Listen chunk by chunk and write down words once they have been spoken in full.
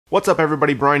What's up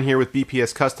everybody, Brian here with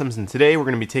BPS Customs, and today we're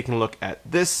going to be taking a look at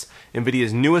this,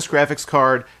 NVIDIA's newest graphics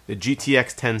card, the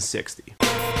GTX 1060.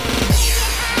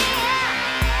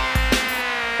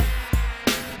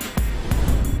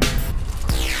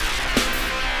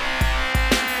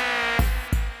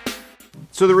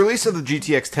 So the release of the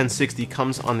GTX 1060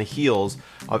 comes on the heels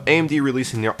of AMD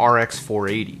releasing their RX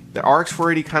 480. The RX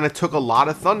 480 kind of took a lot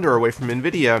of thunder away from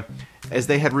NVIDIA as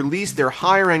they had released their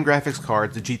higher end graphics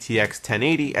cards, the GTX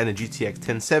 1080 and the GTX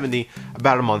 1070,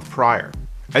 about a month prior.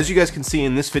 As you guys can see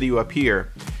in this video up here,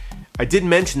 I did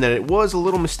mention that it was a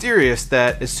little mysterious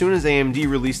that as soon as AMD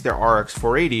released their RX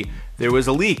 480, there was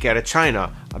a leak out of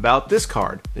China about this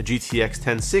card, the GTX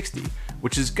 1060.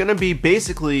 Which is going to be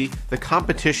basically the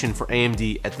competition for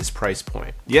AMD at this price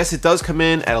point. Yes, it does come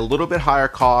in at a little bit higher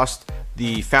cost.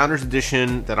 The Founders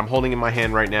Edition that I'm holding in my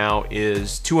hand right now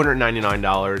is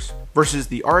 $299 versus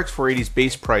the RX 480's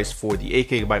base price for the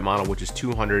 8GB model, which is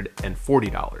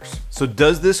 $240. So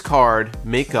does this card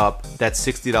make up that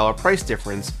 $60 price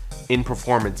difference in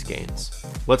performance gains?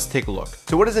 Let's take a look.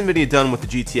 So what has NVIDIA done with the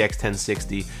GTX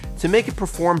 1060 to make it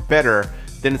perform better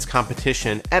than its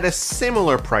competition at a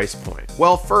similar price point?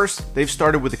 Well, first, they've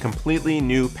started with a completely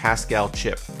new Pascal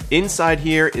chip. Inside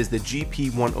here is the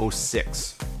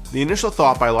GP106. The initial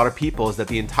thought by a lot of people is that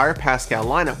the entire Pascal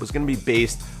lineup was going to be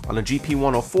based on the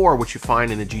GP104, which you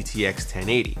find in the GTX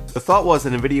 1080. The thought was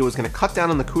that NVIDIA was going to cut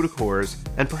down on the CUDA cores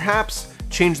and perhaps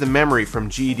change the memory from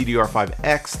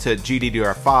GDDR5X to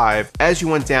GDDR5 as you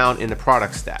went down in the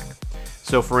product stack.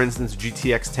 So for instance, the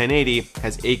GTX 1080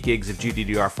 has 8 gigs of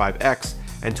GDDR5X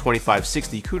and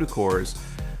 2560 CUDA cores.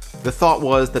 The thought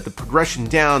was that the progression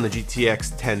down, the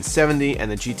GTX 1070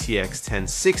 and the GTX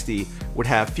 1060 would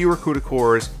have fewer CUDA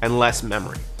cores and less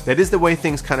memory. That is the way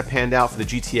things kind of panned out for the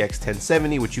GTX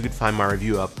 1070, which you could find my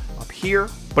review up here.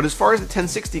 But as far as the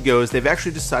 1060 goes, they've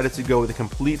actually decided to go with a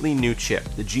completely new chip,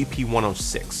 the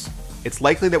GP106. It's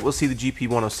likely that we'll see the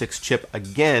GP106 chip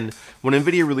again when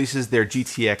NVIDIA releases their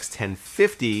GTX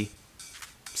 1050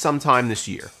 sometime this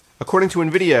year. According to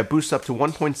NVIDIA, it boosts up to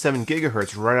 1.7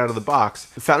 GHz right out of the box.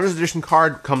 The Founders Edition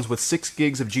card comes with 6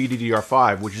 gigs of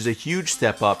GDDR5, which is a huge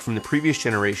step up from the previous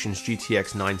generation's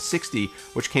GTX 960,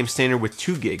 which came standard with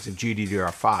 2 gigs of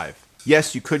GDDR5.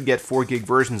 Yes, you could get 4 gig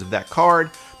versions of that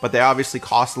card, but they obviously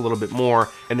cost a little bit more,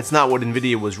 and it's not what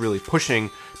NVIDIA was really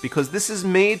pushing, because this is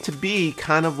made to be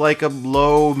kind of like a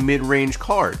low mid-range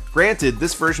card. Granted,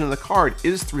 this version of the card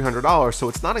is $300, so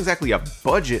it's not exactly a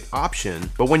budget option,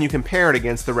 but when you compare it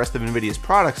against the rest of NVIDIA's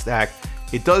product stack,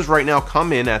 it does right now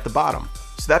come in at the bottom.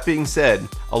 So that being said,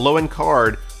 a low-end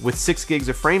card with 6 gigs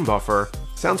of frame buffer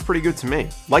sounds pretty good to me.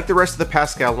 Like the rest of the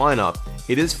Pascal lineup,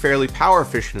 it is fairly power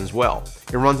efficient as well.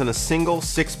 It runs on a single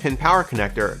 6-pin power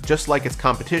connector, just like its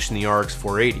competition, the RX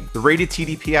 480. The rated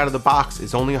TDP out of the box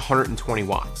is only 120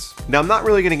 watts. Now, I'm not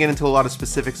really going to get into a lot of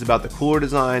specifics about the cooler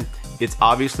design. It's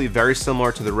obviously very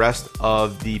similar to the rest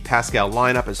of the Pascal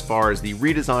lineup as far as the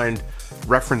redesigned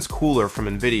reference cooler from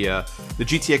NVIDIA. The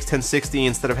GTX 1060,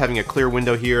 instead of having a clear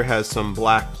window here, has some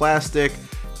black plastic.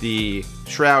 The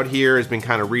shroud here has been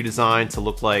kind of redesigned to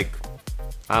look like,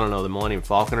 I don't know, the Millennium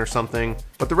Falcon or something.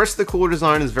 But the rest of the cooler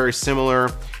design is very similar.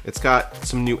 It's got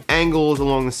some new angles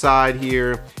along the side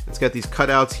here. It's got these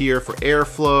cutouts here for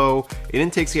airflow. It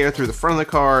intakes air through the front of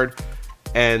the card,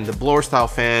 and the blower style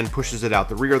fan pushes it out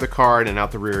the rear of the card and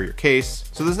out the rear of your case.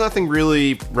 So there's nothing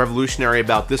really revolutionary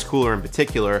about this cooler in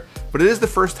particular, but it is the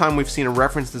first time we've seen a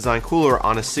reference design cooler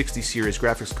on a 60 series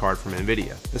graphics card from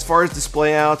NVIDIA. As far as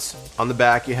display outs, on the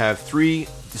back you have 3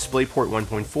 DisplayPort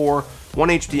 1.4, 1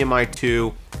 HDMI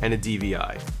 2, and a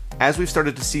DVI. As we've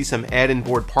started to see some add-in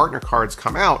board partner cards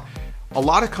come out, a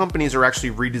lot of companies are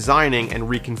actually redesigning and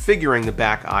reconfiguring the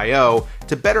back I/O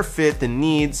to better fit the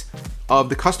needs of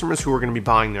the customers who are going to be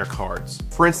buying their cards.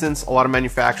 For instance, a lot of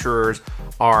manufacturers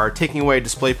are taking away a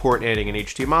DisplayPort and adding an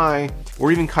HDMI,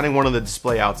 or even cutting one of the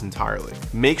display outs entirely.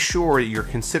 Make sure that you're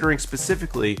considering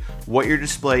specifically what your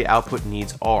display output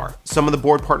needs are. Some of the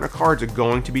board partner cards are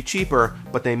going to be cheaper,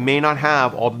 but they may not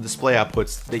have all the display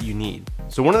outputs that you need.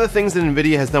 So one of the things that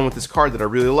NVIDIA has done with this card that I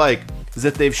really like is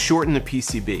that they've shortened the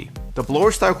PCB. The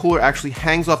blower style cooler actually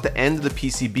hangs off the end of the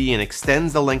PCB and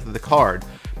extends the length of the card,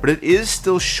 but it is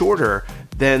still shorter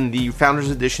than the Founders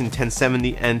Edition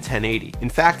 1070 and 1080. In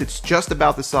fact, it's just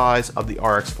about the size of the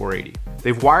RX 480.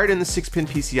 They've wired in the 6-pin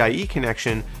PCIe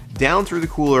connection down through the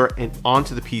cooler and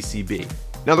onto the PCB.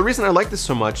 Now, the reason I like this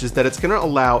so much is that it's going to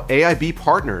allow AIB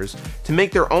partners to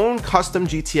make their own custom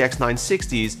GTX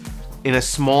 960s in a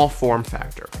small form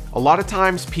factor. A lot of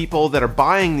times people that are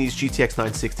buying these GTX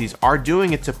 960s are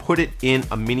doing it to put it in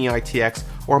a mini ITX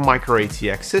or micro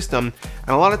ATX system,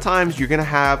 and a lot of times you're going to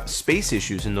have space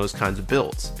issues in those kinds of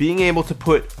builds. Being able to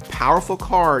put a powerful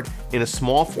card in a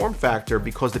small form factor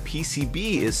because the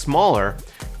PCB is smaller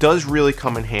does really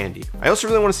come in handy. I also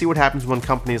really want to see what happens when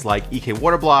companies like EK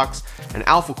Waterblocks and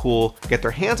AlphaCool get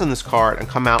their hands on this card and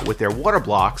come out with their water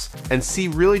blocks and see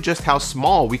really just how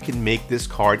small we can make this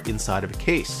card inside of a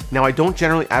case. Now, I don't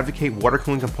generally advocate water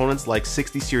cooling components like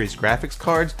 60 series graphics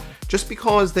cards just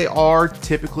because they are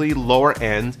typically lower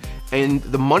end, and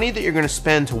the money that you're going to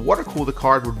spend to water cool the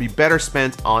card would be better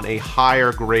spent on a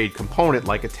higher grade component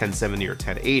like a 1070 or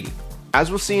 1080. As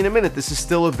we'll see in a minute, this is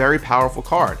still a very powerful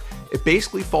card. It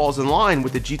basically falls in line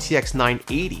with the GTX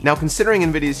 980. Now, considering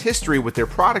Nvidia's history with their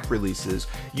product releases,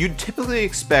 you'd typically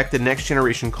expect the next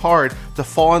generation card to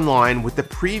fall in line with the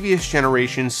previous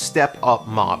generation's step-up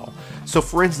model. So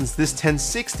for instance, this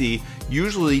 1060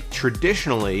 usually,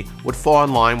 traditionally, would fall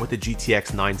in line with the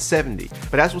GTX 970.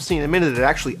 But as we'll see in a minute, it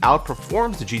actually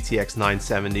outperforms the GTX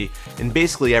 970 in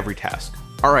basically every task.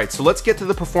 Alright, so let's get to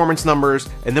the performance numbers,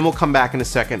 and then we'll come back in a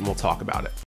second and we'll talk about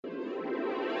it.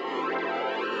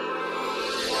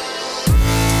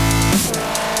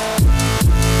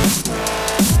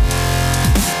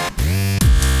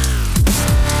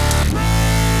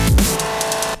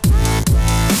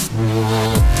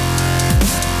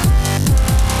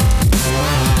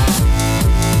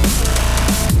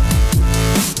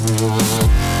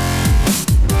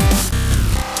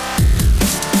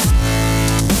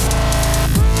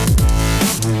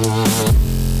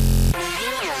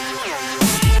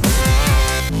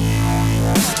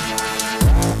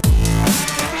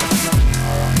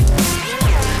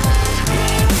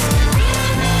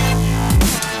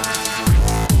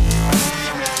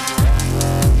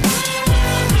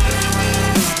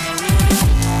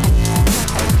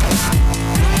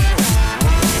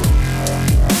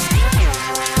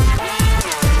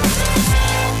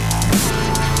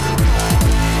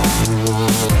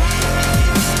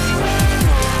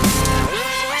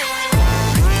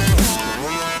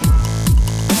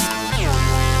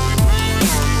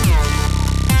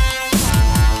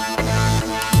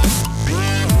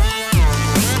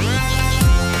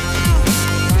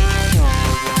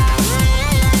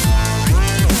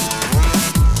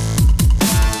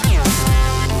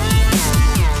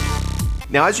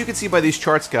 Now, as you can see by these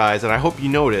charts, guys, and I hope you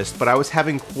noticed, but I was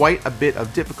having quite a bit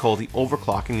of difficulty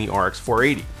overclocking the RX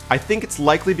 480. I think it's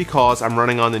likely because I'm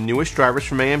running on the newest drivers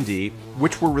from AMD,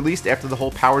 which were released after the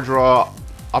whole power draw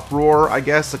uproar, I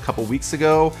guess, a couple weeks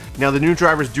ago. Now, the new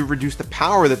drivers do reduce the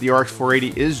power that the RX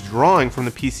 480 is drawing from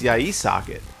the PCIe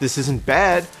socket. This isn't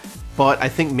bad, but I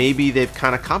think maybe they've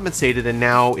kind of compensated and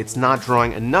now it's not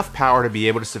drawing enough power to be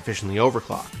able to sufficiently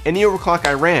overclock. Any overclock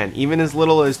I ran, even as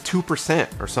little as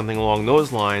 2% or something along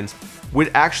those lines,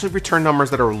 would actually return numbers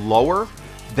that are lower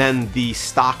than the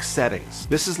stock settings.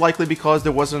 This is likely because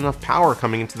there wasn't enough power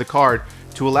coming into the card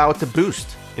to allow it to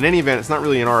boost. In any event, it's not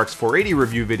really an RX 480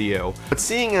 review video, but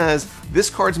seeing as this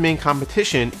card's main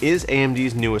competition is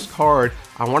AMD's newest card,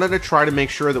 I wanted to try to make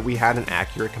sure that we had an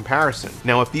accurate comparison.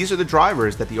 Now, if these are the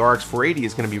drivers that the RX 480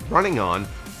 is going to be running on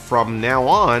from now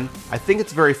on, I think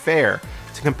it's very fair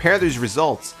to compare these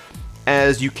results,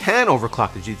 as you can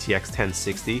overclock the GTX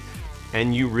 1060,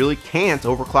 and you really can't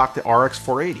overclock the RX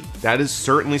 480. That is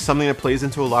certainly something that plays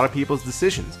into a lot of people's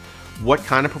decisions. What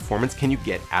kind of performance can you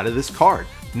get out of this card?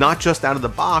 Not just out of the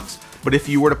box, but if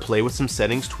you were to play with some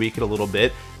settings, tweak it a little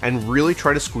bit, and really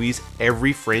try to squeeze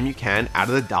every frame you can out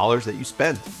of the dollars that you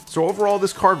spend. So overall,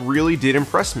 this card really did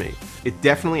impress me. It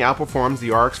definitely outperforms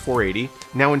the RX 480.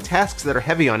 Now, in tasks that are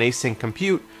heavy on async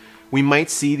compute, we might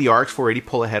see the RX 480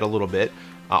 pull ahead a little bit.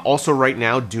 Also right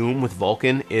now, Doom with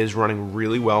Vulkan is running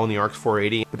really well in the RX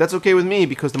 480, but that's okay with me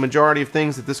because the majority of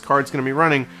things that this card's going to be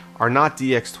running are not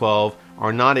DX12,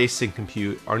 are not async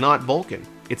compute, are not Vulkan.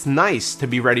 It's nice to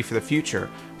be ready for the future,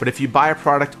 but if you buy a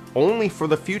product only for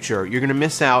the future, you're going to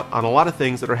miss out on a lot of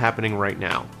things that are happening right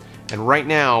now. And right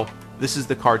now, this is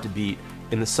the card to beat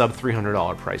in the sub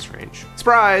 $300 price range.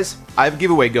 Surprise! I have a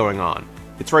giveaway going on.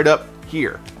 It's right up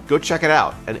here. Go check it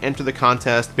out and enter the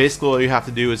contest. Basically, all you have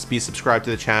to do is be subscribed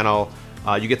to the channel.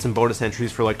 You get some bonus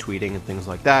entries for like tweeting and things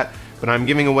like that. But I'm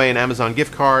giving away an Amazon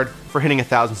gift card for hitting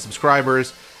 1,000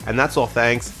 subscribers, and that's all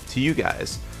thanks to you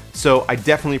guys. So I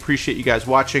definitely appreciate you guys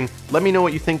watching. Let me know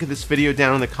what you think of this video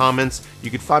down in the comments. You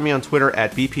can find me on Twitter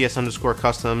at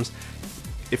BPS_customs.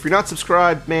 If you're not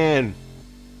subscribed, man,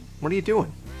 what are you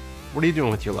doing? What are you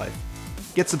doing with your life?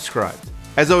 Get subscribed.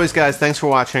 As always, guys, thanks for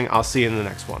watching. I'll see you in the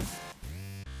next one.